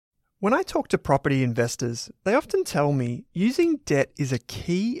When I talk to property investors, they often tell me using debt is a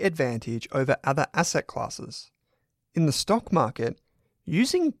key advantage over other asset classes. In the stock market,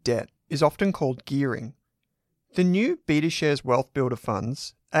 using debt is often called gearing. The new BetaShares Wealth Builder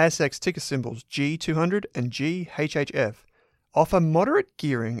funds, ASX ticker symbols G200 and GHHF, offer moderate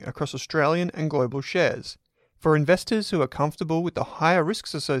gearing across Australian and global shares for investors who are comfortable with the higher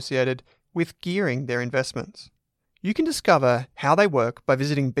risks associated with gearing their investments. You can discover how they work by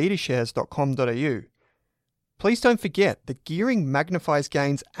visiting betashares.com.au. Please don't forget that gearing magnifies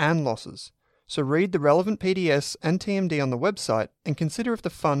gains and losses, so read the relevant PDS and TMD on the website and consider if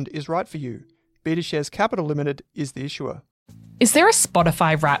the fund is right for you. BetaShares Capital Limited is the issuer. Is there a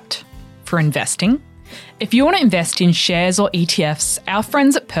Spotify Wrapped for investing? If you want to invest in shares or ETFs, our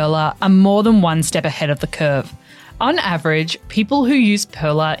friends at Pearler are more than one step ahead of the curve. On average, people who use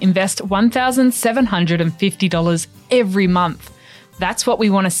Pearler invest $1,750 every month. That's what we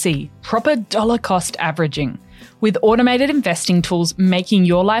want to see, proper dollar cost averaging. With automated investing tools making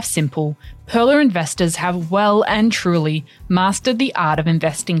your life simple, Pearler investors have well and truly mastered the art of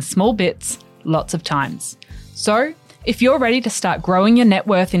investing small bits, lots of times. So, if you're ready to start growing your net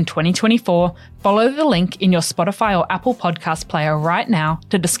worth in 2024, follow the link in your Spotify or Apple podcast player right now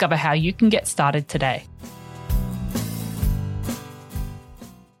to discover how you can get started today.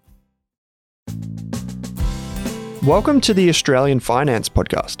 Welcome to the Australian Finance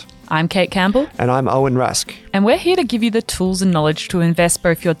Podcast. I'm Kate Campbell. And I'm Owen Rask. And we're here to give you the tools and knowledge to invest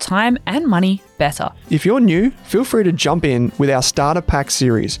both your time and money better. If you're new, feel free to jump in with our Starter Pack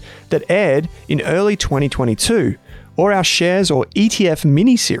series that aired in early 2022, or our shares or ETF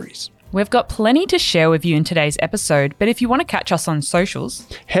mini-series. We've got plenty to share with you in today's episode, but if you want to catch us on socials,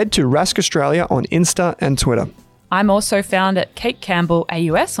 head to Rask Australia on Insta and Twitter. I'm also found at Kate Campbell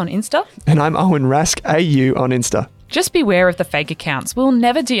AUS on Insta. And I'm Owen Rask AU on Insta. Just beware of the fake accounts. We'll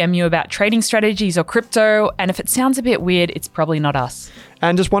never DM you about trading strategies or crypto, and if it sounds a bit weird, it's probably not us.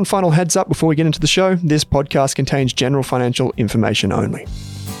 And just one final heads up before we get into the show, this podcast contains general financial information only.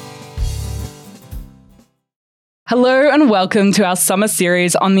 Hello and welcome to our summer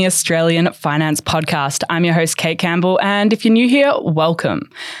series on the Australian Finance Podcast. I'm your host, Kate Campbell, and if you're new here, welcome.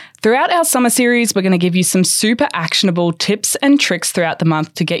 Throughout our summer series, we're going to give you some super actionable tips and tricks throughout the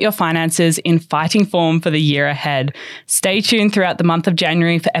month to get your finances in fighting form for the year ahead. Stay tuned throughout the month of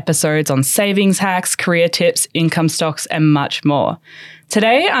January for episodes on savings hacks, career tips, income stocks, and much more.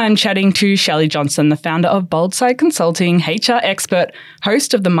 Today, I'm chatting to Shelley Johnson, the founder of Boldside Consulting, HR expert,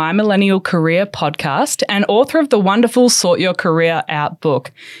 host of the My Millennial Career podcast, and author of the wonderful Sort Your Career Out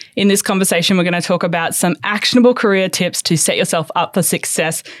book. In this conversation, we're going to talk about some actionable career tips to set yourself up for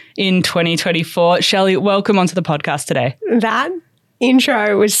success in 2024. Shelley, welcome onto the podcast today. That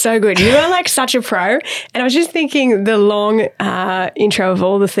intro was so good. You are like such a pro. And I was just thinking the long intro of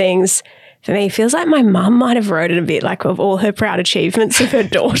all the things. For me, it feels like my mum might have wrote it a bit, like of all her proud achievements of her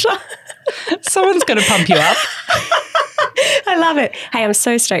daughter. Someone's going to pump you up. I love it. Hey, I'm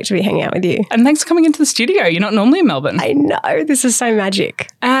so stoked to be hanging out with you. And thanks for coming into the studio. You're not normally in Melbourne. I know. This is so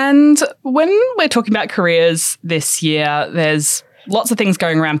magic. And when we're talking about careers this year, there's lots of things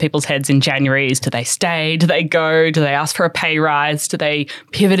going around people's heads in January. Do they stay? Do they go? Do they ask for a pay rise? Do they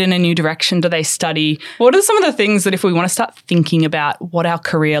pivot in a new direction? Do they study? What are some of the things that if we want to start thinking about what our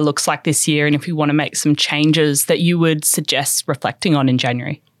career looks like this year and if we want to make some changes that you would suggest reflecting on in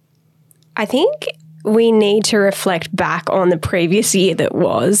January? I think we need to reflect back on the previous year that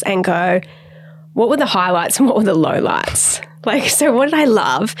was and go, what were the highlights and what were the lowlights? Like, so what did I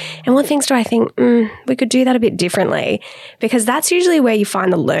love? And what things do I think, we could do that a bit differently? Because that's usually where you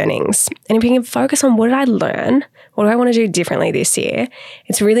find the learnings. And if you can focus on what did I learn? What do I want to do differently this year?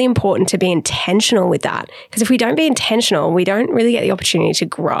 It's really important to be intentional with that. Because if we don't be intentional, we don't really get the opportunity to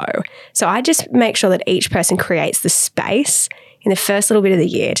grow. So I just make sure that each person creates the space in the first little bit of the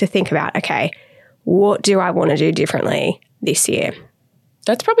year to think about, okay, what do I want to do differently this year?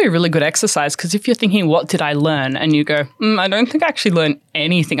 That's probably a really good exercise because if you're thinking, what did I learn? And you go, I don't think I actually learned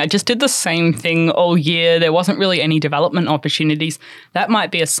anything. I just did the same thing all year. There wasn't really any development opportunities. That might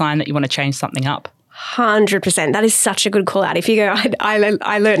be a sign that you want to change something up. 100%. That is such a good call out. If you go,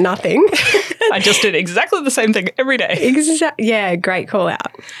 I learned nothing. I just did exactly the same thing every day. Yeah, great call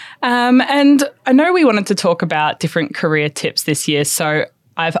out. And I know we wanted to talk about different career tips this year. So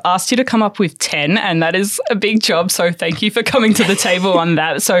I've asked you to come up with 10, and that is a big job. So thank you for coming to the table on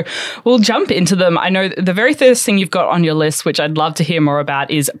that. So we'll jump into them. I know the very first thing you've got on your list, which I'd love to hear more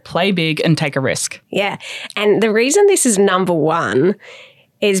about, is play big and take a risk. Yeah. And the reason this is number one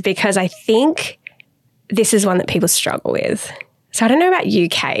is because I think this is one that people struggle with. So I don't know about you,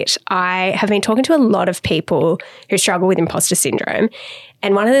 Kate. I have been talking to a lot of people who struggle with imposter syndrome.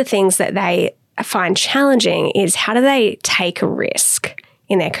 And one of the things that they find challenging is how do they take a risk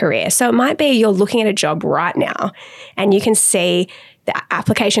in their career? So it might be you're looking at a job right now and you can see the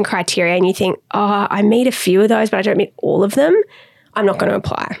application criteria and you think, oh, I meet a few of those, but I don't meet all of them. I'm not going to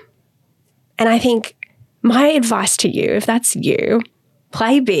apply. And I think my advice to you, if that's you,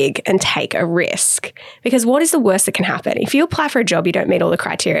 play big and take a risk, because what is the worst that can happen? If you apply for a job, you don't meet all the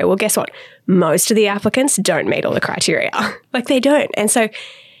criteria. Well, guess what? Most of the applicants don't meet all the criteria. Like they don't. And so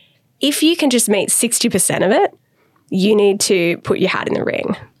if you can just meet 60% of it, you need to put your hat in the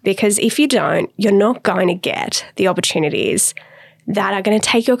ring, because if you don't, you're not going to get the opportunities that are going to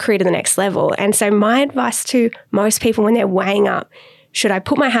take your career to the next level. And so my advice to most people when they're weighing up, should I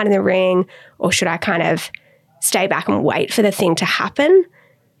put my hat in the ring or should I kind of stay back and wait for the thing to happen,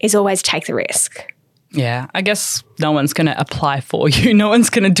 is always take the risk. Yeah, I guess no one's going to apply for you. No one's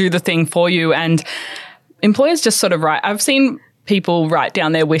going to do the thing for you. And employers just sort of write. I've seen people write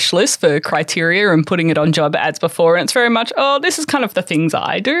down their wish list for criteria and putting it on job ads before. And it's very much, oh, this is kind of the things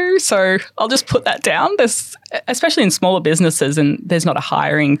I do. So I'll just put that down. There's, especially in smaller businesses and there's not a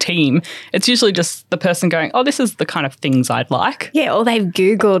hiring team, it's usually just the person going, oh, this is the kind of things I'd like. Yeah, or they've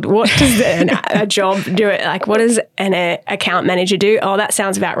Googled, what does a job do? It like, what does an account manager do? Oh, that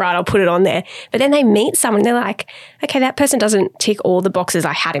sounds about right. I'll put it on there. But then they meet someone and they're like, okay, that person doesn't tick all the boxes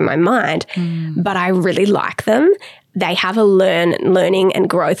I had in my mind, but I really like them. They have a learning and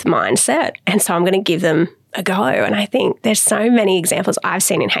growth mindset. And so I'm going to give them a go. And I think there's so many examples I've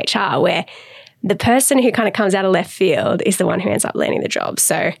seen in HR where the person who kind of comes out of left field is the one who ends up landing the job.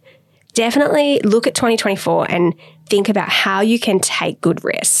 So definitely look at 2024 and think about how you can take good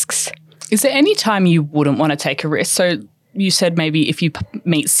risks. Is there any time you wouldn't want to take a risk? So you said maybe if you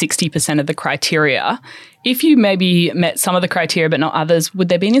meet 60% of the criteria, if you maybe met some of the criteria but not others, would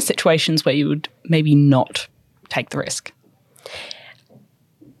there be any situations where you would maybe not take the risk?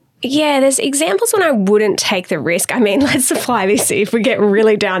 Yeah, there's examples when I wouldn't take the risk. I mean, let's apply this if we get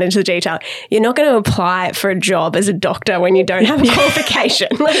really down into the detail. You're not going to apply for a job as a doctor when you don't have a qualification.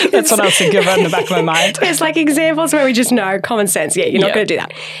 Like, that's what I was thinking about in the back of my mind. There's like examples where we just know common sense. Yeah, you're not going to do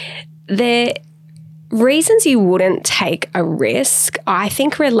that. The reasons you wouldn't take a risk, I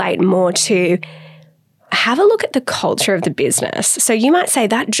think, relate more to have a look at the culture of the business. So you might say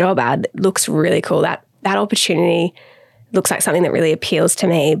that job ad looks really cool. That opportunity looks like something that really appeals to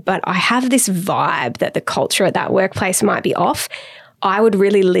me, but I have this vibe that the culture at that workplace might be off. I would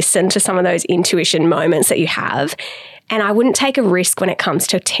really listen to some of those intuition moments that you have, and I wouldn't take a risk when it comes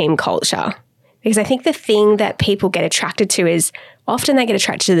to team culture, because I think the thing that people get attracted to is often they get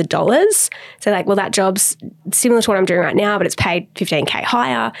attracted to the dollars. So like, well, that job's similar to what I'm doing right now, but it's paid $15,000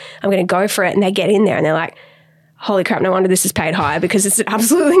 higher. I'm going to go for it. And they get in there and they're like, holy crap, no wonder this is paid higher, because it's an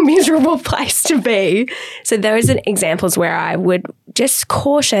absolutely miserable place to be. So those are examples where I would just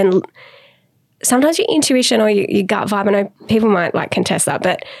caution. Sometimes your intuition or your gut vibe, I know people might like contest that,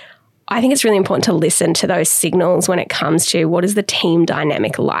 but I think it's really important to listen to those signals when it comes to what is the team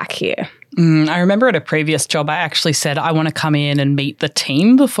dynamic like here. I remember at a previous job, I actually said, I want to come in and meet the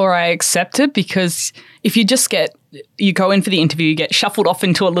team before I accept it, because if you just you go in for the interview, you get shuffled off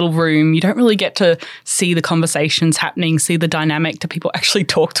into a little room, you don't really get to see the conversations happening, see the dynamic. Do people actually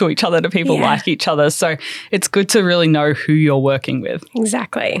talk to each other? Do people like each other? So it's good to really know who you're working with.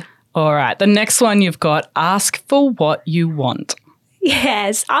 Exactly. All right. The next one you've got, ask for what you want.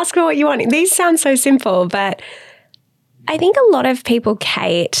 Yes, ask for what you want. These sound so simple, but I think a lot of people,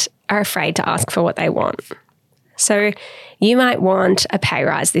 Kate, are afraid to ask for what they want. So you might want a pay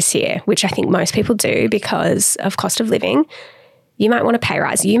rise this year, which I think most people do because of cost of living. You might want a pay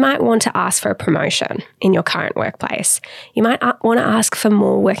rise. You might want to ask for a promotion in your current workplace. You might want to ask for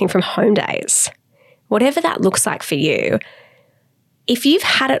more working from home days. Whatever that looks like for you, if you've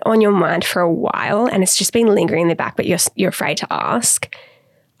had it on your mind for a while and it's just been lingering in the back but you're afraid to ask,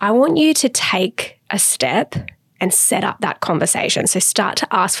 I want you to take a step and set up that conversation. So start to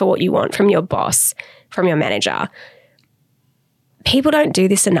ask for what you want from your boss, from your manager. People don't do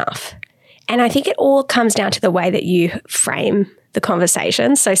this enough. And I think it all comes down to the way that you frame the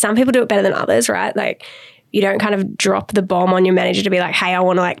conversation. So some people do it better than others, right? Like you don't kind of drop the bomb on your manager to be like, hey, I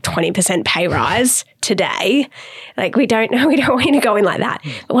want a 20% pay rise today. Like we don't want you to go in like that.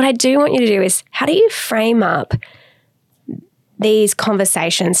 But what I do want you to do is, how do you frame up these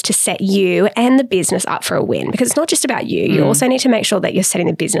conversations to set you and the business up for a win? Because it's not just about you. You also need to make sure that you're setting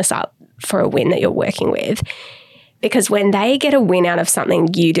the business up for a win that you're working with. because when they get a win out of something,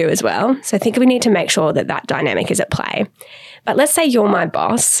 you do as well. So I think we need to make sure that that dynamic is at play. But let's say you're my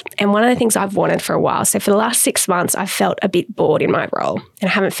boss, and one of the things I've wanted for a while, so for the last 6 months, I've felt a bit bored in my role and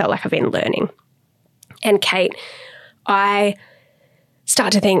I haven't felt like I've been learning. And Kate, I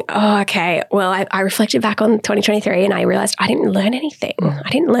start to think, okay, well, I reflected back on 2023 and I realized I didn't learn anything. I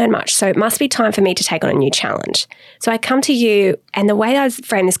didn't learn much. So it must be time for me to take on a new challenge. So I come to you, and the way I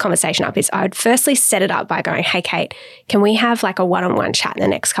frame this conversation up is I would firstly set it up by going, hey, Kate, can we have like a one-on-one chat in the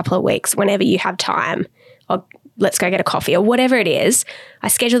next couple of weeks whenever you have time, or let's go get a coffee or whatever it is. I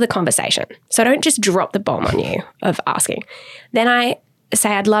schedule the conversation. So I don't just drop the bomb on you of asking. Then I say,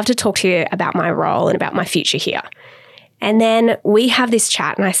 I'd love to talk to you about my role and about my future here. And then we have this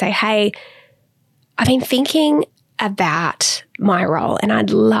chat and I say, hey, I've been thinking about my role and I'd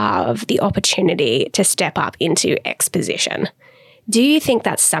love the opportunity to step up into X position. Do you think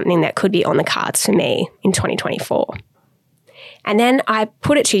that's something that could be on the cards for me in 2024? And then I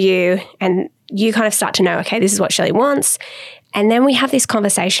put it to you and you kind of start to know, okay, this is what Shelley wants. And then we have this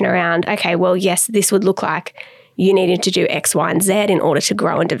conversation around, okay, well, yes, this would look like you needed to do X, Y, and Z in order to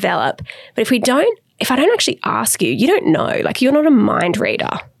grow and develop. But if I don't actually ask you, you don't know. Like, you're not a mind reader,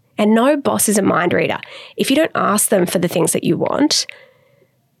 and no boss is a mind reader. If you don't ask them for the things that you want,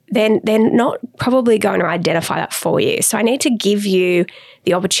 then they're not probably going to identify that for you. So I need to give you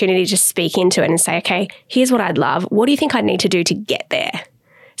the opportunity to speak into it and say, okay, here's what I'd love. What do you think I need to do to get there?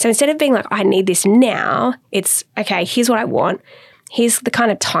 So instead of being like, I need this now, it's, okay, here's what I want. Here's the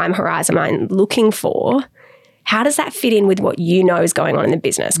kind of time horizon I'm looking for. How does that fit in with what you know is going on in the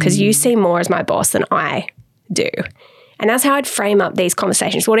business? Because you see more as my boss than I do. And that's how I'd frame up these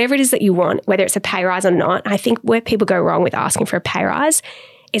conversations. Whatever it is that you want, whether it's a pay rise or not, I think where people go wrong with asking for a pay rise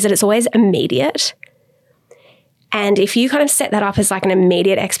is that it's always immediate. And if you kind of set that up as like an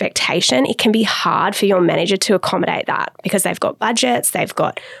immediate expectation, it can be hard for your manager to accommodate that because they've got budgets, they've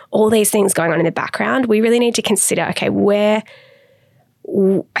got all these things going on in the background. We really need to consider, okay,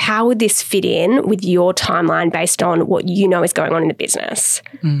 how would this fit in with your timeline based on what you know is going on in the business?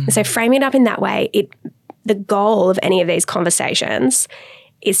 And so framing it up in that way, the goal of any of these conversations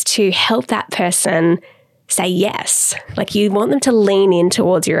is to help that person say yes. Like, you want them to lean in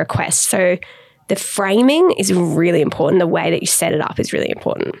towards your request. So the framing is really important. The way that you set it up is really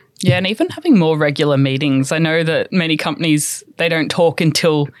important. Yeah, and even having more regular meetings. I know that many companies, they don't talk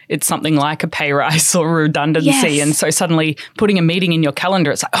until it's something like a pay rise or redundancy. Yes. And so suddenly putting a meeting in your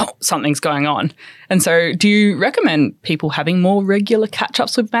calendar, it's like, oh, something's going on. And so do you recommend people having more regular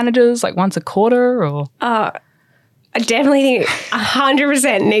catch-ups with managers, like once a quarter or? I definitely think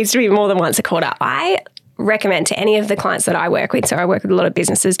 100% needs to be more than once a quarter. I recommend to any of the clients that I work with, so I work with a lot of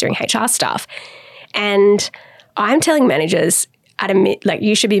businesses doing HR stuff, and I'm telling managers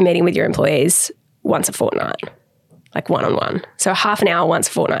you should be meeting with your employees once a fortnight, like one-on-one. So half an hour once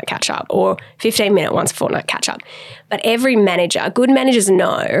a fortnight catch up, or 15-minute once a fortnight catch up. But every manager, good managers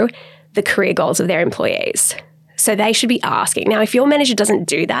know the career goals of their employees. So they should be asking. Now, if your manager doesn't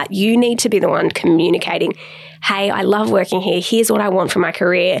do that, you need to be the one communicating, hey, I love working here. Here's what I want for my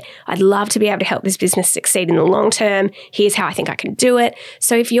career. I'd love to be able to help this business succeed in the long term. Here's how I think I can do it.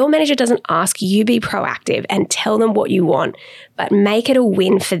 So if your manager doesn't ask, you be proactive and tell them what you want, but make it a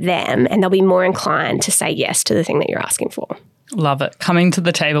win for them, and they'll be more inclined to say yes to the thing that you're asking for. Love it. Coming to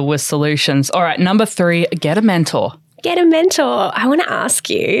the table with solutions. All right, number 3, get a mentor. Get a mentor. I want to ask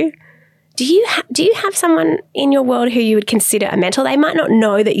you, do you have someone in your world who you would consider a mentor? They might not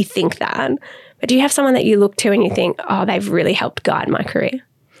know that you think that, but do you have someone that you look to and you think, oh, they've really helped guide my career?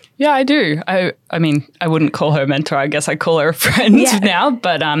 Yeah, I do. I mean, I wouldn't call her a mentor. I guess I call her a friend now.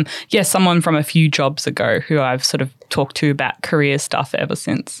 But someone from a few jobs ago who I've sort of talked to about career stuff ever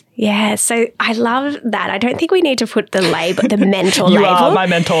since. Yeah, so I love that. I don't think we need to put the mentor you label. You are my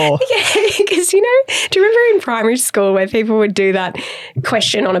mentor. Yeah, because, do you remember in primary school where people would do that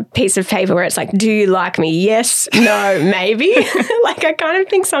question on a piece of paper where it's like, do you like me? Yes, no, maybe. Like, I kind of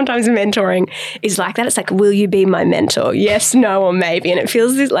think sometimes mentoring is like that. It's like, will you be my mentor? Yes, no, or maybe. And it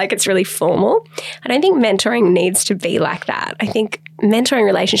feels like it's really formal. I don't think mentoring needs to be like that. I think mentoring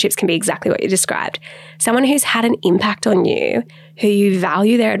relationships can be exactly what you described. Someone who's had an impact on you, who you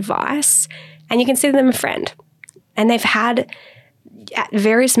value their advice, and you consider them a friend. And they've had, at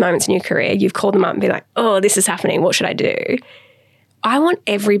various moments in your career, you've called them up and be like, oh, this is happening. What should I do? I want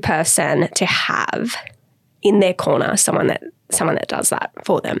every person to have in their corner someone that does that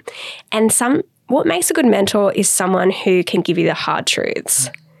for them. And what makes a good mentor is someone who can give you the hard truths.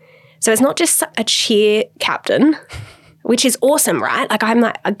 So it's not just a cheer captain, which is awesome, right?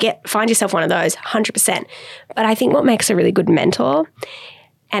 Like, find yourself one of those, 100%. But I think what makes a really good mentor,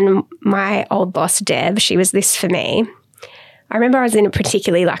 And my old boss, Deb, she was this for me. I remember I was in a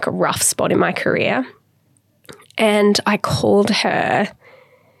particularly like a rough spot in my career, and I called her.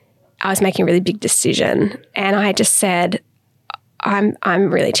 I was making a really big decision, and I just said, I'm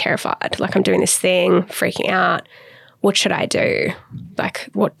really terrified. Like, I'm doing this thing, freaking out. What should I do? Like,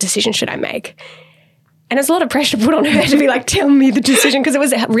 what decision should I make? And there's a lot of pressure put on her to be like, tell me the decision, because it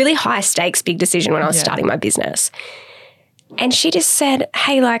was a really high stakes, big decision when I was starting my business. And she just said,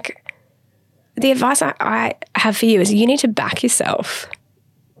 hey, like, the advice I have for you is you need to back yourself.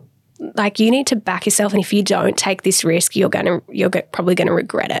 Like, you need to back yourself. And if you don't take this risk, you're probably going to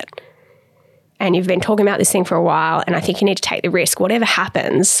regret it. And you've been talking about this thing for a while, and I think you need to take the risk. Whatever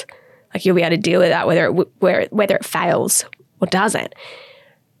happens, like, you'll be able to deal with that, whether it fails or doesn't.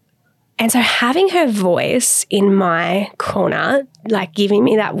 And so having her voice in my corner, like giving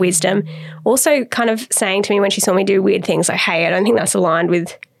me that wisdom, also kind of saying to me when she saw me do weird things like, hey, I don't think that's aligned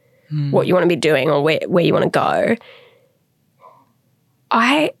with what you want to be doing or where you want to go.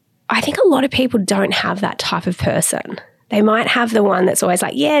 I think a lot of people don't have that type of person. They might have the one that's always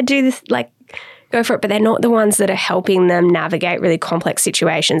like, yeah, do this, like, go for it, but they're not the ones that are helping them navigate really complex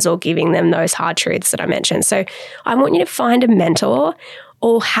situations or giving them those hard truths that I mentioned. So I want you to find a mentor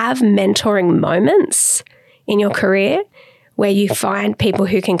or have mentoring moments in your career where you find people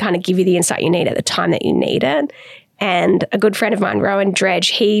who can kind of give you the insight you need at the time that you need it. And a good friend of mine, Rowan Dredge,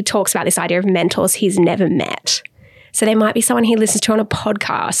 he talks about this idea of mentors he's never met. So they might be someone he listens to on a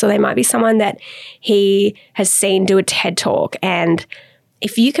podcast, or they might be someone that he has seen do a TED Talk. And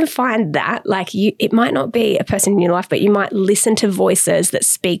if you can find that, like, it might not be a person in your life, but you might listen to voices that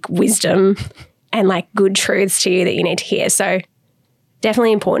speak wisdom and like good truths to you that you need to hear. So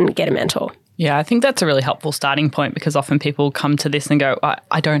definitely important to get a mentor. Yeah, I think that's a really helpful starting point, because often people come to this and go,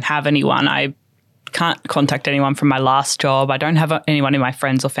 I don't have anyone. I can't contact anyone from my last job. I don't have anyone in my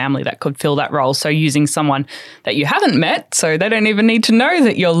friends or family that could fill that role. So using someone that you haven't met, so they don't even need to know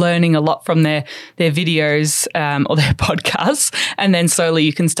that you're learning a lot from their videos or their podcasts, and then slowly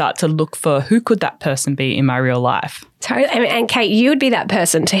you can start to look for who could that person be in my real life. Totally. And Kate, you would be that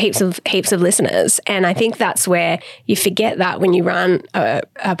person to heaps of listeners. And I think that's where you forget that when you run a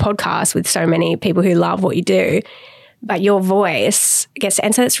podcast with so many people who love what you do. But your voice gets,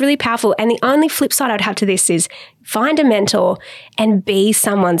 and so it's really powerful. And the only flip side I'd have to this is find a mentor and be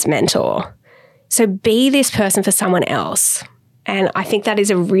someone's mentor. So be this person for someone else. And I think that is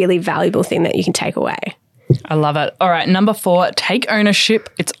a really valuable thing that you can take away. I love it. All right, number 4, take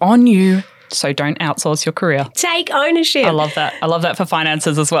ownership. It's on you. So don't outsource your career. Take ownership. I love that. I love that for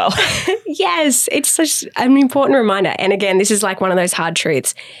finances as well. Yes, it's such an important reminder. And again, this is like one of those hard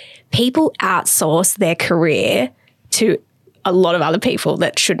truths. People outsource their career to a lot of other people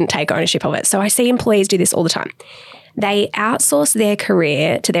that shouldn't take ownership of it. So I see employees do this all the time. They outsource their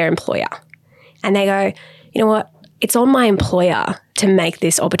career to their employer, and they go, you know what? It's on my employer to make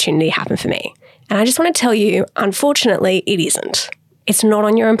this opportunity happen for me. And I just want to tell you, unfortunately, it isn't. It's not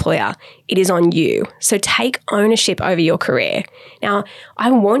on your employer. It is on you. So take ownership over your career. Now,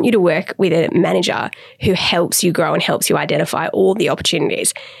 I want you to work with a manager who helps you grow and helps you identify all the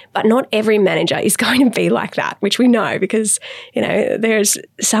opportunities. But not every manager is going to be like that, which we know because, you know, there's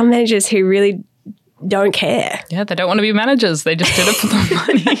some managers who really don't care. Yeah, they don't want to be managers. They just did it for the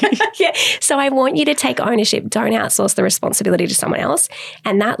money. Yeah. So I want you to take ownership. Don't outsource the responsibility to someone else.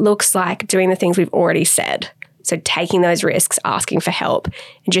 And that looks like doing the things we've already said. So taking those risks, asking for help,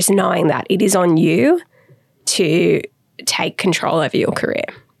 and just knowing that it is on you to take control over your career.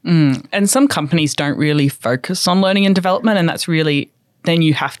 And some companies don't really focus on learning and development, and that's really, then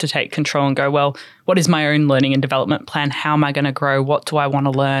you have to take control and go, well, what is my own learning and development plan? How am I going to grow? What do I want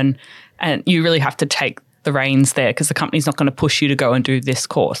to learn? And you really have to take the reins there because the company's not going to push you to go and do this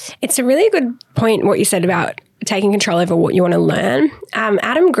course. It's a really good point what you said about taking control over what you want to learn.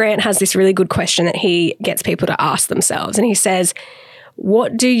 Adam Grant has this really good question that he gets people to ask themselves, and he says,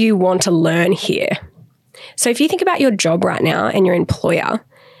 what do you want to learn here? So if you think about your job right now and your employer,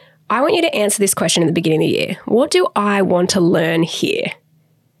 I want you to answer this question at the beginning of the year. What do I want to learn here?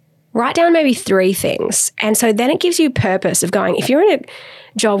 Write down maybe 3 things. And so then it gives you purpose of going, if you're in a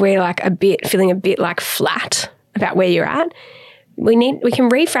job where you're like feeling a bit like flat about where you're at, we can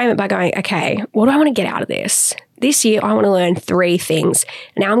reframe it by going, okay, what do I want to get out of this? This year, I want to learn 3 things.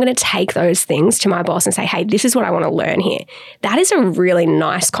 Now I'm going to take those things to my boss and say, hey, this is what I want to learn here. That is a really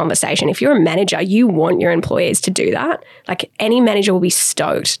nice conversation. If you're a manager, you want your employees to do that. Like any manager will be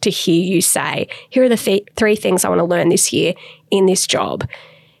stoked to hear you say, here are the 3 things I want to learn this year in this job.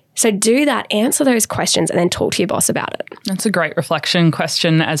 So do that, answer those questions, and then talk to your boss about it. That's a great reflection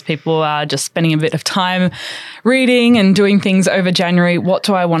question as people are just spending a bit of time reading and doing things over January. What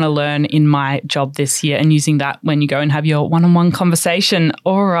do I want to learn in my job this year? And using that when you go and have your one-on-one conversation.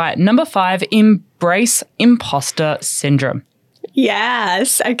 All right. Number 5, embrace imposter syndrome.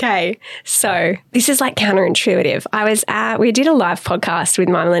 Yes. Okay. So this is like counterintuitive. We did a live podcast with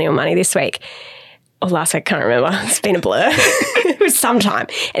My Millennial Money this week. Or last week, I can't remember. It's been a blur. It was some time.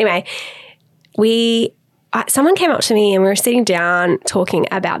 Anyway, someone came up to me and we were sitting down talking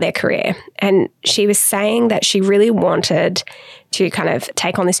about their career, and she was saying that she really wanted to kind of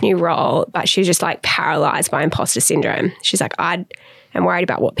take on this new role, but she was just like paralyzed by imposter syndrome. She's like, I'm worried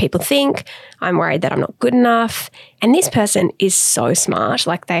about what people think. I'm worried that I'm not good enough. And this person is so smart.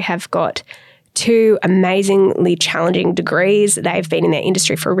 Like, they have got 2 amazingly challenging degrees. They've been in their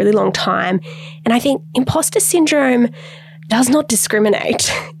industry for a really long time. And I think imposter syndrome does not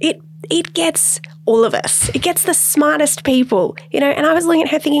discriminate. It gets all of us. It gets the smartest people, and I was looking at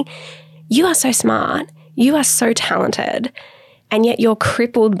her thinking, you are so smart. You are so talented. And yet you're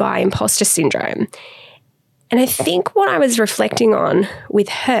crippled by imposter syndrome. And I think what I was reflecting on with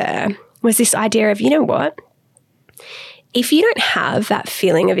her was this idea of, you know what? If you don't have that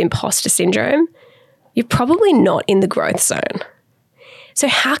feeling of imposter syndrome, you're probably not in the growth zone. So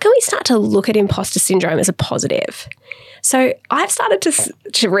how can we start to look at imposter syndrome as a positive? So I've started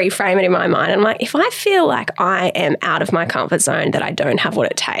to reframe it in my mind. I'm like, if I feel like I am out of my comfort zone, that I don't have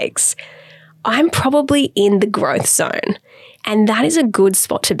what it takes, I'm probably in the growth zone. And that is a good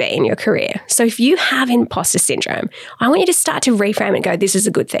spot to be in your career. So if you have imposter syndrome, I want you to start to reframe it and go, this is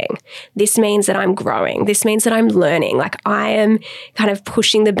a good thing. This means that I'm growing. This means that I'm learning. Like, I am kind of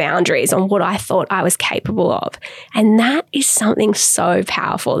pushing the boundaries on what I thought I was capable of. And that is something so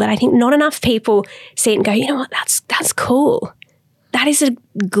powerful that I think not enough people see it and go, you know what, that's cool. That is a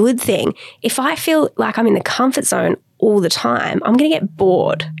good thing. If I feel like I'm in the comfort zone all the time, I'm going to get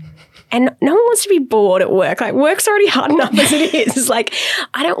bored. And no one wants to be bored at work. Like, work's already hard enough as it is. Like,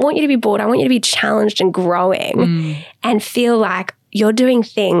 I don't want you to be bored. I want you to be challenged and growing and feel like you're doing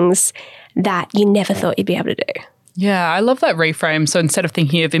things that you never thought you'd be able to do. Yeah, I love that reframe. So instead of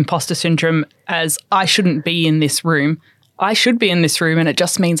thinking of imposter syndrome as I shouldn't be in this room, I should be in this room, and it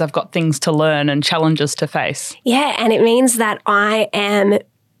just means I've got things to learn and challenges to face. Yeah, and it means that I am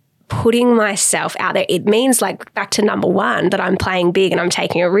putting myself out there. It means, like, back to number 1, that I'm playing big and I'm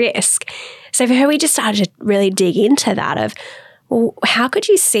taking a risk. So for her, we just started to really dig into that of, well, how could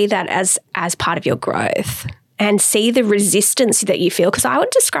you see that as part of your growth and see the resistance that you feel? Because I would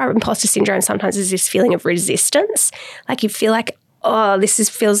describe imposter syndrome sometimes as this feeling of resistance. Like, you feel like, oh,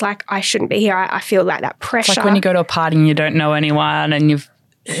 feels like I shouldn't be here. I feel like that pressure. It's like when you go to a party and you don't know anyone and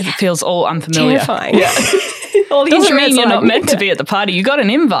it feels all unfamiliar. Terrifying. Yeah. All the Doesn't mean you're not on. meant to be at the party. You got an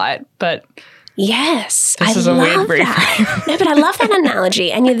invite, but yes, this is a weird reframe. No, but I love that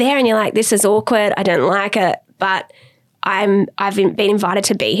analogy. And you're there and you're like, this is awkward. I don't like it, but I've been invited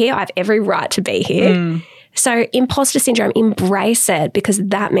to be here. I have every right to be here. So imposter syndrome, embrace it, because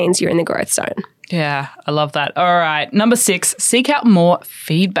that means you're in the growth zone. Yeah, I love that. All right. Number 6, seek out more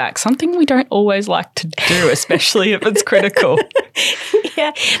feedback. Something we don't always like to do, especially if it's critical.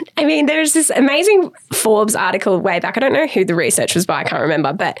 Yeah. I mean, there's this amazing Forbes article way back. I don't know who the research was by. I can't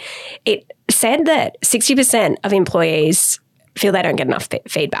remember. But it said that 60% of employees feel they don't get enough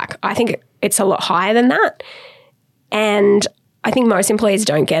feedback. I think it's a lot higher than that. And I think most employees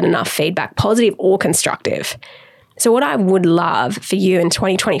don't get enough feedback, positive or constructive. So what I would love for you in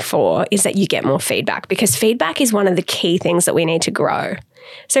 2024 is that you get more feedback, because feedback is one of the key things that we need to grow.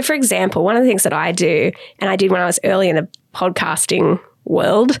 So for example, one of the things that I do, and I did when I was early in the podcasting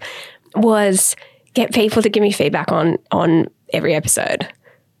world, was get people to give me feedback on every episode.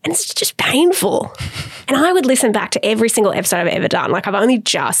 And it's just painful. And I would listen back to every single episode I've ever done. Like,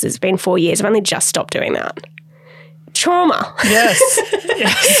 it's been 4 years, I've only just stopped doing that. Trauma. Yes.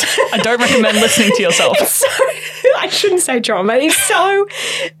 I don't recommend listening to yourself. I shouldn't say trauma. It's so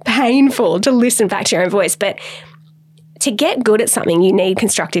painful to listen back to your own voice. But to get good at something, you need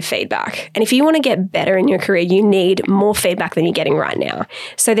constructive feedback. And if you want to get better in your career, you need more feedback than you're getting right now.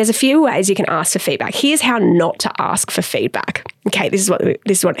 So there's a few ways you can ask for feedback. Here's how not to ask for feedback. Okay, this is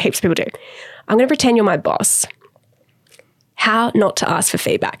what heaps of people do. I'm going to pretend you're my boss. How not to ask for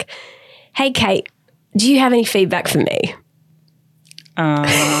feedback. Hey, Kate, do you have any feedback for me? About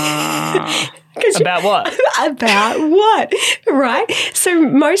what? About what? Right? So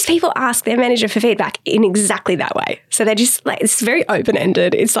most people ask their manager for feedback in exactly that way. So they're just like, it's very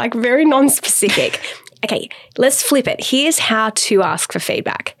open-ended. It's like very non-specific. Okay, let's flip it. Here's how to ask for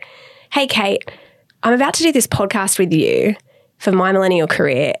feedback. Hey, Kate, I'm about to do this podcast with you. for my millennial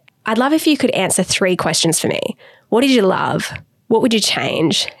career, I'd love if you could answer 3 questions for me. What did you love? What would you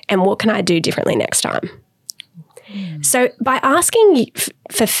change? And what can I do differently next time? So by asking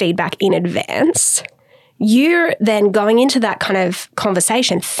for feedback in advance, you're then going into that kind of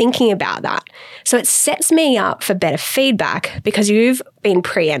conversation thinking about that. So it sets me up for better feedback because you've been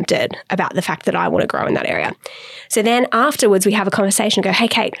preempted about the fact that I want to grow in that area. So then afterwards we have a conversation and go, hey,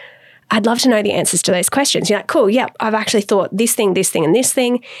 Kate, I'd love to know the answers to those questions. You're like, cool, yeah, I've actually thought this thing, and this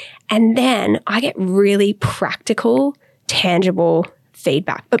thing. And then I get really practical, tangible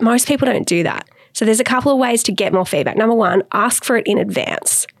feedback. But most people don't do that. So there's a couple of ways to get more feedback. Number 1, ask for it in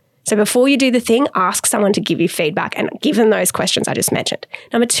advance. So before you do the thing, ask someone to give you feedback and give them those questions I just mentioned.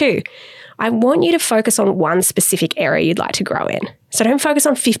 Number 2, I want you to focus on one specific area you'd like to grow in. So don't focus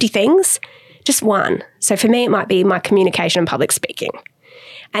on 50 things, just one. So for me, it might be my communication and public speaking.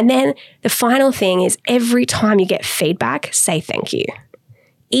 And then the final thing is every time you get feedback, say thank you.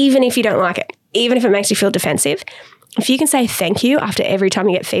 Even if you don't like it, even if it makes you feel defensive, if you can say thank you after every time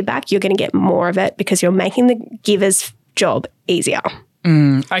you get feedback, you're going to get more of it because you're making the giver's job easier.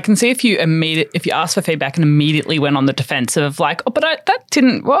 I can see if you ask for feedback and immediately went on the defensive of like, oh, but that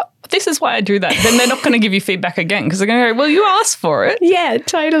didn't, what? This is why I do that. Then they're not going to give you feedback again because they're going to go, well, you asked for it. Yeah,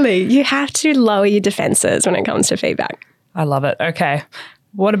 totally. You have to lower your defenses when it comes to feedback. I love it. Okay.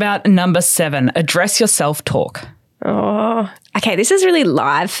 What about number 7? Address your self-talk. Oh, okay. This is really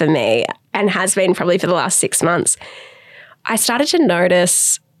live for me and has been probably for the last 6 months. I started to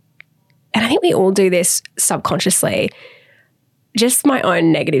notice, and I think we all do this subconsciously, just my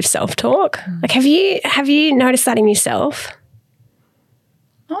own negative self-talk. Like, have you noticed that in yourself?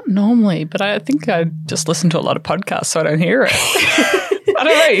 Not normally, but I think I just listen to a lot of podcasts so I don't hear it. I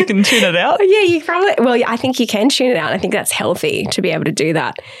don't know. You can tune it out. Yeah, you probably, well, I think you can tune it out. I think that's healthy to be able to do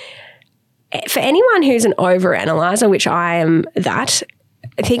that. For anyone who's an overanalyzer, which I am that,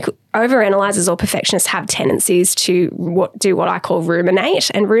 I think overanalyzers or perfectionists have tendencies to do what I call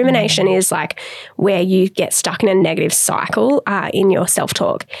ruminate. And rumination is like where you get stuck in a negative cycle in your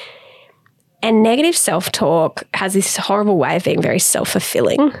self-talk. And negative self-talk has this horrible way of being very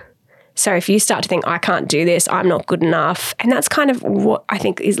self-fulfilling. So if you start to think, I can't do this, I'm not good enough, and that's kind of what I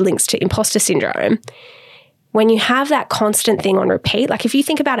think is links to imposter syndrome. When you have that constant thing on repeat, like if you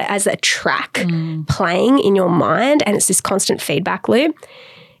think about it as a track playing in your mind and it's this constant feedback loop,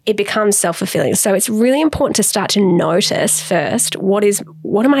 it becomes self-fulfilling. So it's really important to start to notice first, what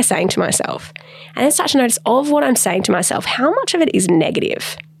am I saying to myself? And then start to notice of what I'm saying to myself, how much of it is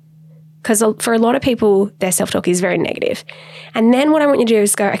negative? Because for a lot of people, their self-talk is very negative. And then what I want you to do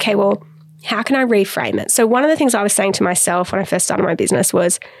is go, okay, well, how can I reframe it? So one of the things I was saying to myself when I first started my business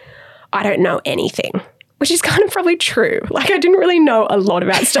was, I don't know anything, which is kind of probably true. Like I didn't really know a lot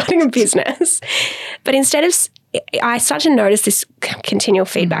about starting a business. But instead of, I started to notice this continual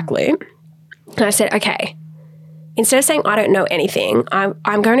feedback loop. And I said, okay, instead of saying I don't know anything,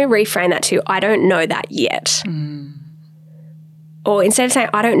 I'm going to reframe that to I don't know that yet. Or instead of saying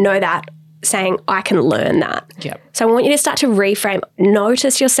I don't know that, saying I can learn that. Yep. So I want you to start to reframe,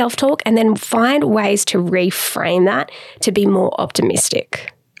 notice your self-talk, and then find ways to reframe that to be more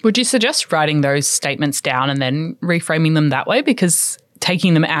optimistic. Would you suggest writing those statements down and then reframing them that way? Because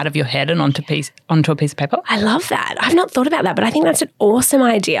taking them out of your head and onto a piece of paper? I love that. I've not thought about that, but I think that's an awesome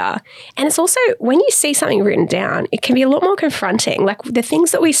idea. And it's also, when you see something written down, it can be a lot more confronting. Like the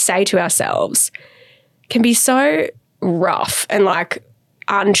things that we say to ourselves can be so rough and like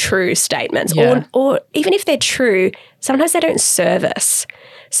untrue statements. Yeah. Or even if they're true, sometimes they don't serve us.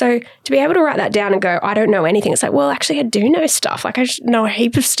 So to be able to write that down and go, I don't know anything. It's like, well, actually I do know stuff. Like I know a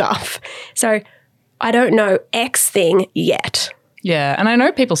heap of stuff. So I don't know X thing yet. Yeah. And I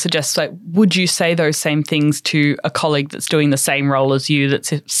know people suggest like, would you say those same things to a colleague that's doing the same role as you,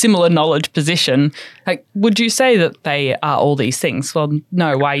 that's a similar knowledge position? Like, would you say that they are all these things? Well,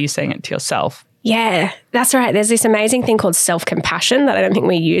 no, why are you saying it to yourself? Yeah, that's right. There's this amazing thing called self-compassion that I don't think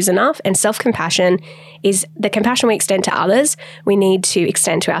we use enough. And self-compassion is the compassion we extend to others, we need to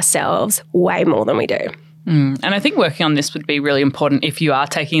extend to ourselves way more than we do. And I think working on this would be really important if you are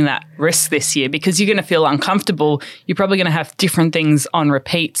taking that risk this year, because you're going to feel uncomfortable. You're probably going to have different things on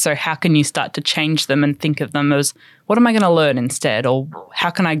repeat. So how can you start to change them and think of them as, what am I going to learn instead? Or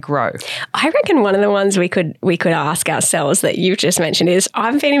how can I grow? I reckon one of the ones we could ask ourselves that you've just mentioned is,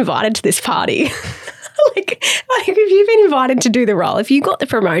 I've been invited to this party. like if you've been invited to do the role, if you got the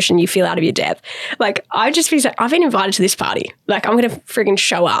promotion, you feel out of your depth. Like I've been invited to this party. Like I'm going to frigging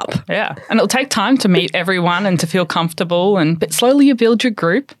show up. Yeah. And it'll take time to meet everyone and to feel comfortable, but slowly you build your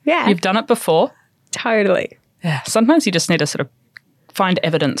group. Yeah. You've done it before. Totally. Yeah. Sometimes you just need to sort of find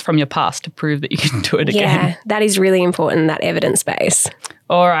evidence from your past to prove that you can do it again. Yeah, that is really important, that evidence base.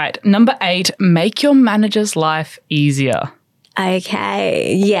 All right. Number 8, make your manager's life easier.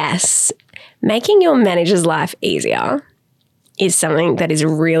 Okay, yes. Making your manager's life easier is something that is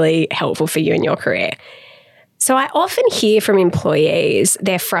really helpful for you in your career. So I often hear from employees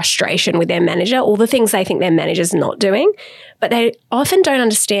their frustration with their manager, all the things they think their manager's not doing, but they often don't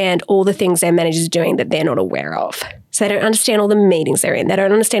understand all the things their manager's doing that they're not aware of. So they don't understand all the meetings they're in. They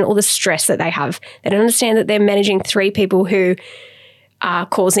don't understand all the stress that they have. They don't understand that they're managing 3 people who are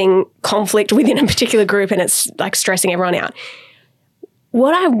causing conflict within a particular group and it's like stressing everyone out.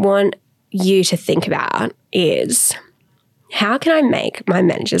 What I want you to think about is, how can I make my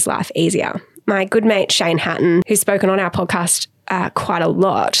manager's life easier? My good mate Shane Hatton, who's spoken on our podcast quite a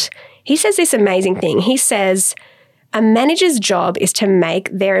lot, he says this amazing thing. He says, a manager's job is to make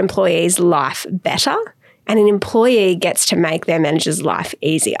their employee's life better, and an employee gets to make their manager's life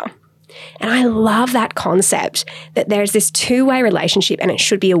easier. And I love that concept that there's this two-way relationship and it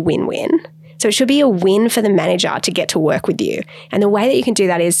should be a win-win. So it should be a win for the manager to get to work with you. And the way that you can do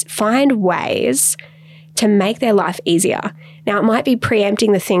that is find ways to make their life easier. Now, it might be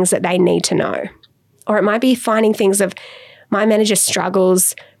preempting the things that they need to know, or it might be finding things of, my manager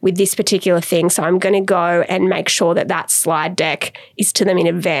struggles with this particular thing, so I'm going to go and make sure that that slide deck is to them in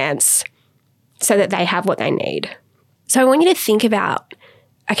advance so that they have what they need. So I want you to think about,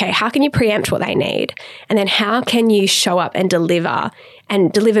 okay, how can you preempt what they need? And then how can you show up and deliver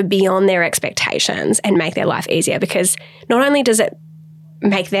beyond their expectations and make their life easier? Because not only does it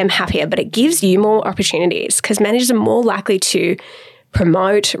make them happier, but it gives you more opportunities, because managers are more likely to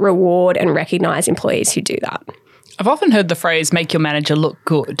promote, reward, and recognize employees who do that. I've often heard the phrase, make your manager look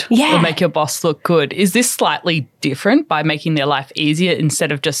good, Yeah. or make your boss look good. Is this slightly different by making their life easier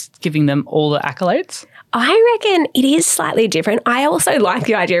instead of just giving them all the accolades? I reckon it is slightly different. I also like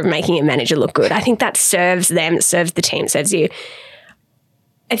the idea of making a manager look good. I think that serves them, it serves the team, it serves you.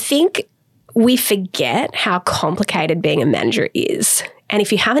 I think we forget how complicated being a manager is. And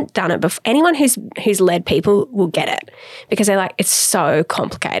if you haven't done it before, anyone who's led people will get it, because they're like, it's so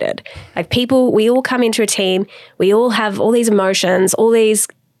complicated. Like, people, we all come into a team, we all have all these emotions, all these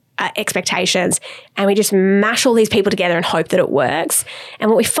expectations, and we just mash all these people together and hope that it works. And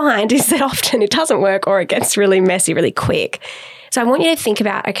what we find is that often it doesn't work, or it gets really messy really quick. So I want you to think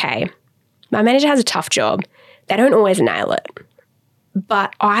about, okay, my manager has a tough job. They don't always nail it.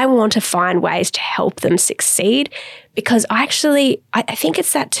 But I want to find ways to help them succeed, because I think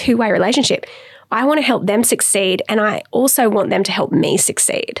it's that two-way relationship. I want to help them succeed, and I also want them to help me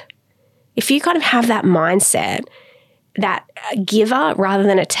succeed. If you kind of have that mindset, that giver rather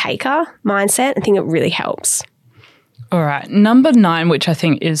than a taker mindset, I think it really helps. All right. Number 9, which I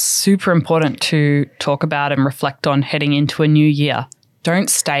think is super important to talk about and reflect on heading into a new year. Don't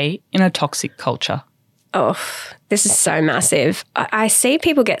stay in a toxic culture. Oh, this is so massive. I see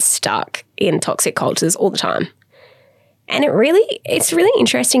people get stuck in toxic cultures all the time. And it's really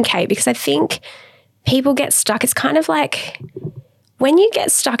interesting, Kate, because I think people get stuck. It's kind of like when you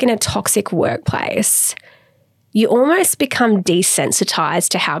get stuck in a toxic workplace, you almost become desensitized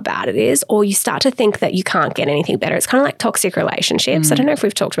to how bad it is, or you start to think that you can't get anything better. It's kind of like toxic relationships. I don't know if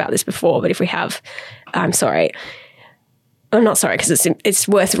we've talked about this before, but if we have, I'm sorry. I'm not sorry, because it's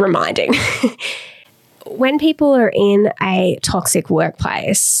worth reminding. When people are in a toxic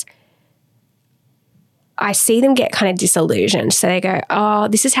workplace, I see them get kind of disillusioned. So they go, oh,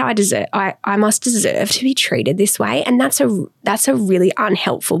 this is how I must deserve to be treated this way. And that's a really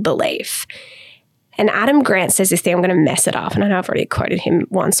unhelpful belief. And Adam Grant says this thing, I'm going to mess it up. And I know I've already quoted him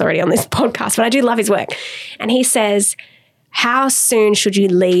once already on this podcast, but I do love his work. And he says, how soon should you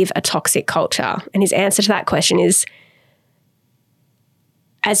leave a toxic culture? And his answer to that question is,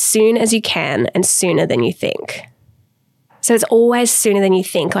 as soon as you can and sooner than you think. So it's always sooner than you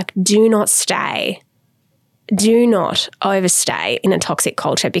think. Like, do not overstay in a toxic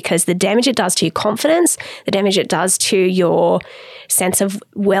culture, because the damage it does to your confidence, the damage it does to your sense of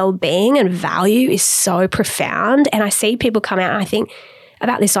well-being and value is so profound. And I see people come out, and I think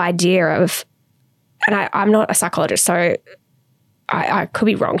about this idea of, and I'm not a psychologist, so I could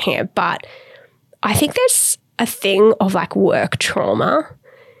be wrong here, but I think there's a thing of like work trauma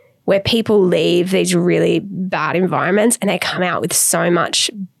where people leave these really bad environments and they come out with so much,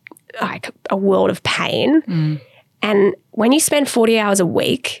 like, a world of pain. And when you spend 40 hours a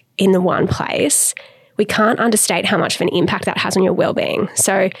week in the one place, we can't understate how much of an impact that has on your well-being.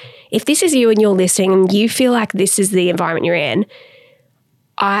 So if this is you and you're listening and you feel like this is the environment you're in,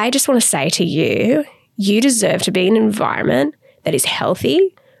 I just want to say to you, you deserve to be in an environment that is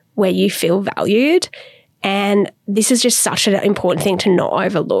healthy, where you feel valued, And this is just such an important thing to not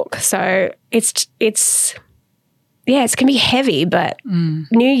overlook. So it can be heavy, but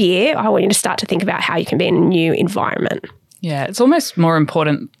new year, I want you to start to think about how you can be in a new environment. Yeah, it's almost more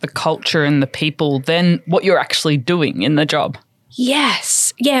important, the culture and the people, than what you're actually doing in the job.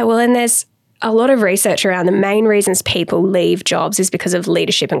 Yes. Yeah, well, and there's a lot of research around the main reasons people leave jobs is because of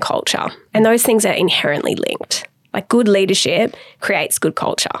leadership and culture. And those things are inherently linked. Like good leadership creates good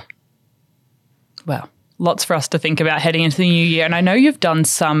culture. Well, lots for us to think about heading into the new year. And I know you've done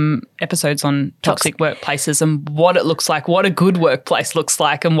some episodes on toxic workplaces and what it looks like, what a good workplace looks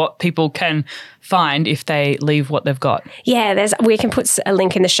like, and what people can find if they leave what they've got. Yeah, we can put a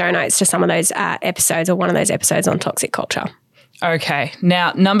link in the show notes to some of those episodes, or one of those episodes on toxic culture. Okay.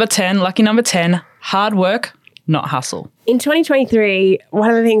 Now, lucky number 10, hard work, not hustle. In 2023,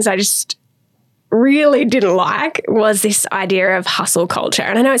 one of the things I just really didn't like was this idea of hustle culture.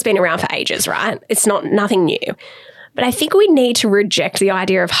 And I know it's been around for ages, right? It's nothing new. But I think we need to reject the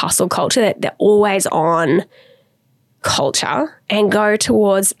idea of hustle culture, that they're always on culture, and go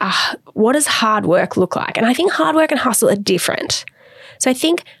towards what does hard work look like? And I think hard work and hustle are different. So I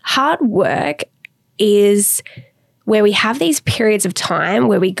think hard work is where we have these periods of time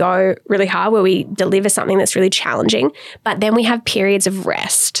where we go really hard, where we deliver something that's really challenging, but then we have periods of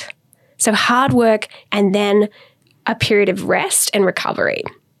rest. So hard work and then a period of rest and recovery.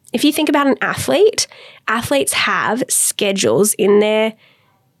 If you think about an athlete, athletes have schedules in their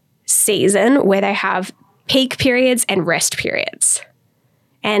season where they have peak periods and rest periods.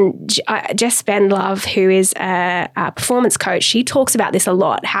 And Jess Spendlove, who is a performance coach, she talks about this a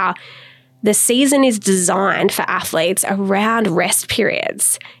lot, how the season is designed for athletes around rest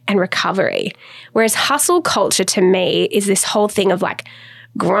periods and recovery. Whereas hustle culture to me is this whole thing of like,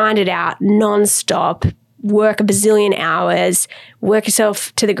 grind it out nonstop, work a bazillion hours, work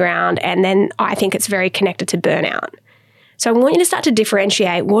yourself to the ground, and then I think it's very connected to burnout. So I want you to start to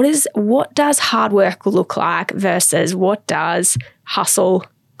differentiate what does hard work look like versus what does hustle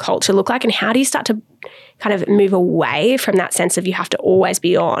culture look like, and how do you start to kind of move away from that sense of you have to always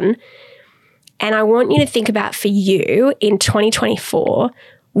be on. And I want you to think about, for you in 2024,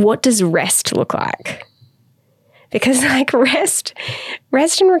 what does rest look like? Because like rest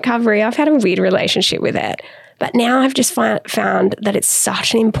and recovery, I've had a weird relationship with it. But now I've just found that it's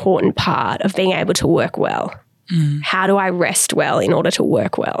such an important part of being able to work well. How do I rest well in order to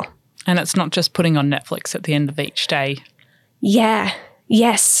work well? And it's not just putting on Netflix at the end of each day. Yeah.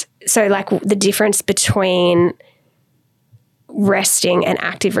 Yes. So like the difference between resting and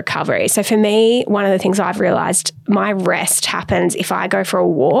active recovery. So for me, one of the things I've realized, my rest happens if I go for a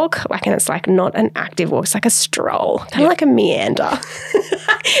walk, and it's like not an active walk, it's like a stroll, kind of like a meander.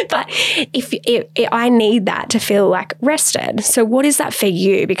 But if I need that to feel like rested. So what is that for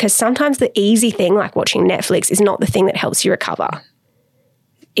you? Because sometimes the easy thing, like watching Netflix, is not the thing that helps you recover.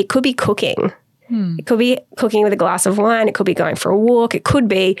 It could be cooking. It could be cooking with a glass of wine. It could be going for a walk. It could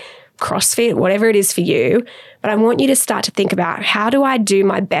be CrossFit, whatever it is for you. But I want you to start to think about, how do I do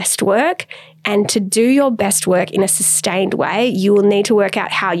my best work? And to do your best work in a sustained way, you will need to work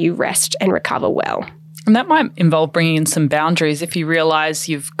out how you rest and recover well. And that might involve bringing in some boundaries if you realize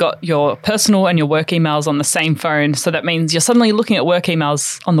you've got your personal and your work emails on the same phone. So that means you're suddenly looking at work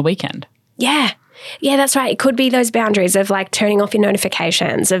emails on the weekend. Yeah. Yeah, that's right. It could be those boundaries of like turning off your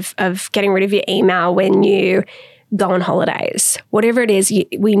notifications, of getting rid of your email when you go on holidays. Whatever it is,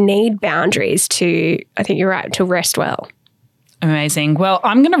 we need boundaries to, I think you're right, to rest well. Amazing. Well,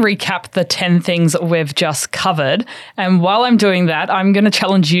 I'm going to recap the 10 things that we've just covered. And while I'm doing that, I'm going to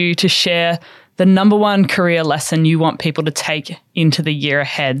challenge you to share the number one career lesson you want people to take into the year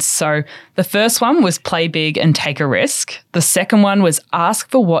ahead. So the first one was play big and take a risk. The second one was ask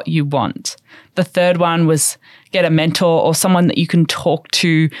for what you want. The third one was get a mentor or someone that you can talk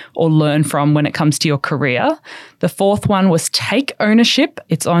to or learn from when it comes to your career. The fourth one was take ownership.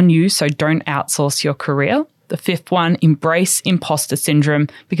 It's on you, so don't outsource your career. The fifth one, embrace imposter syndrome,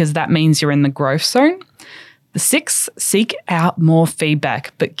 because that means you're in the growth zone. The sixth, seek out more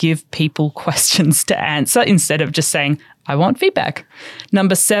feedback, but give people questions to answer instead of just saying, I want feedback.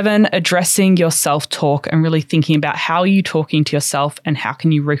 Number 7, addressing your self-talk and really thinking about how are you talking to yourself and how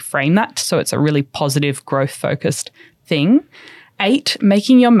can you reframe that so it's a really positive, growth-focused thing. 8,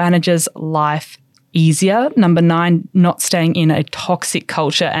 making your manager's life easier. Number 9, not staying in a toxic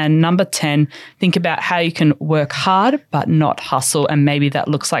culture. And number 10, think about how you can work hard but not hustle. And maybe that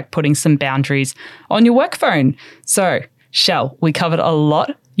looks like putting some boundaries on your work phone. So, Shell, we covered a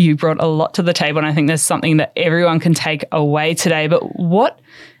lot. You brought a lot to the table, and I think there's something that everyone can take away today. But what,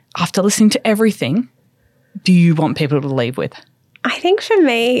 after listening to everything, do you want people to leave with? I think for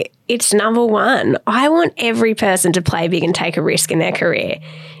me, it's number one. I want every person to play big and take a risk in their career.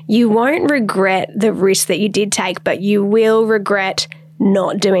 You won't regret the risk that you did take, but you will regret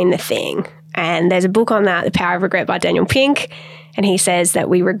not doing the thing. And there's a book on that, The Power of Regret by Daniel Pink. And he says that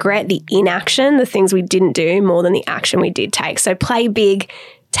we regret the inaction, the things we didn't do, more than the action we did take. So play big,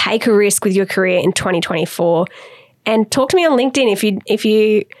 take a risk with your career in 2024, and talk to me on LinkedIn if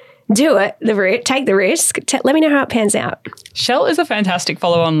you do it, take the risk. Let me know how it pans out. Shell is a fantastic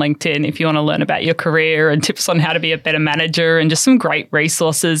follow on LinkedIn if you want to learn about your career and tips on how to be a better manager and just some great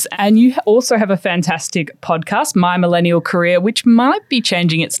resources. And you also have a fantastic podcast, My Millennial Career, which might be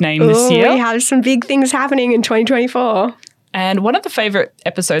changing its name this year. We have some big things happening in 2024. And one of the favourite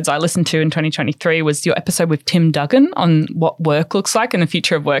episodes I listened to in 2023 was your episode with Tim Duggan on what work looks like and the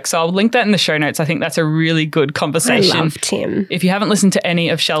future of work. So I'll link that in the show notes. I think that's a really good conversation. I love Tim. If you haven't listened to any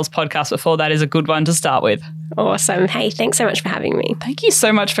of Shell's podcasts before, that is a good one to start with. Awesome. Hey, thanks so much for having me. Thank you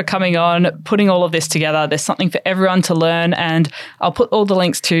so much for coming on, putting all of this together. There's something for everyone to learn, and I'll put all the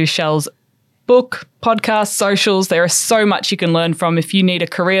links to Shell's book, podcast, socials. There is so much you can learn from. If you need a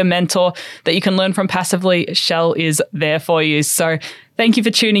career mentor that you can learn from passively, Shell is there for you. So thank you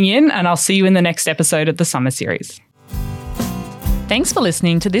for tuning in, and I'll see you in the next episode of the Summer Series. Thanks for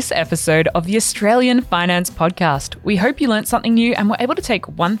listening to this episode of the Australian Finance Podcast. We hope you learnt something new and were able to take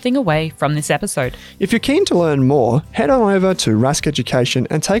one thing away from this episode. If you're keen to learn more, head on over to Rask Education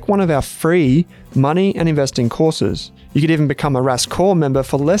and take one of our free money and investing courses. You could even become a Rask Core member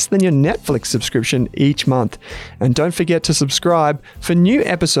for less than your Netflix subscription each month. And don't forget to subscribe for new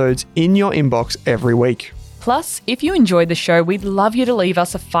episodes in your inbox every week. Plus, if you enjoyed the show, we'd love you to leave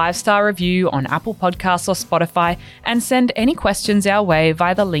us a 5-star review on Apple Podcasts or Spotify and send any questions our way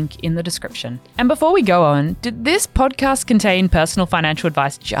via the link in the description. And before we go on, did this podcast contain personal financial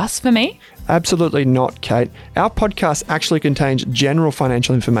advice just for me? Absolutely not, Kate. Our podcast actually contains general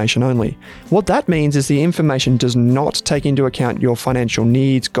financial information only. What that means is the information does not take into account your financial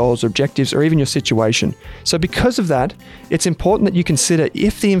needs, goals, objectives, or even your situation. So because of that, it's important that you consider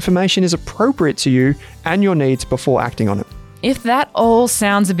if the information is appropriate to you and your needs before acting on it. If that all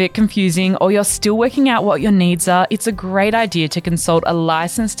sounds a bit confusing or you're still working out what your needs are, it's a great idea to consult a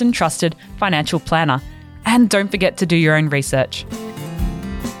licensed and trusted financial planner. And don't forget to do your own research.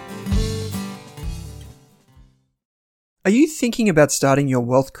 Are you thinking about starting your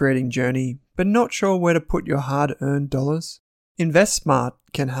wealth creating journey, but not sure where to put your hard-earned dollars? InvestSmart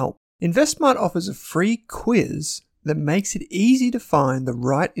can help. InvestSmart offers a free quiz that makes it easy to find the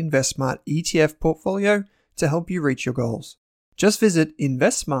right InvestSmart ETF portfolio to help you reach your goals. Just visit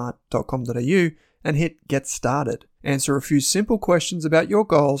investsmart.com.au and hit Get Started. Answer a few simple questions about your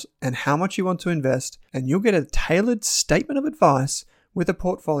goals and how much you want to invest, and you'll get a tailored statement of advice with a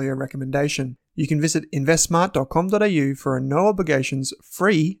portfolio recommendation. You can visit investsmart.com.au for a no obligations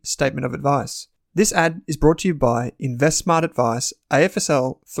free statement of advice. This ad is brought to you by InvestSmart Advice,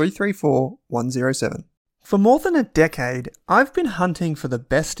 AFSL 334107. For more than a decade, I've been hunting for the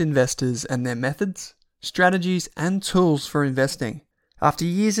best investors and their methods, strategies, and tools for investing. After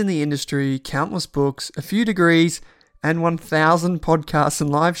years in the industry, countless books, a few degrees, and 1,000 podcasts and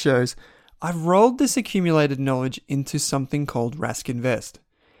live shows, I've rolled this accumulated knowledge into something called Rask Invest.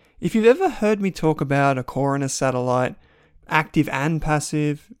 If you've ever heard me talk about a core and a satellite, active and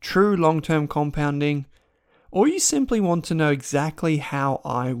passive, true long-term compounding, or you simply want to know exactly how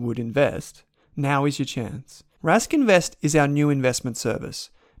I would invest, now is your chance. Rask Invest is our new investment service,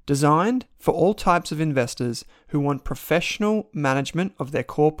 designed for all types of investors who want professional management of their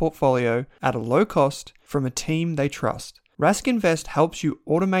core portfolio at a low cost from a team they trust. Rask Invest helps you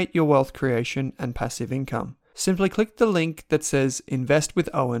automate your wealth creation and passive income. Simply click the link that says Invest with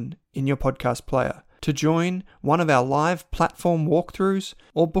Owen in your podcast player to join one of our live platform walkthroughs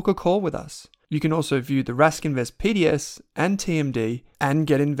or book a call with us. You can also view the Rask Invest PDS and TMD and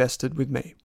get invested with me.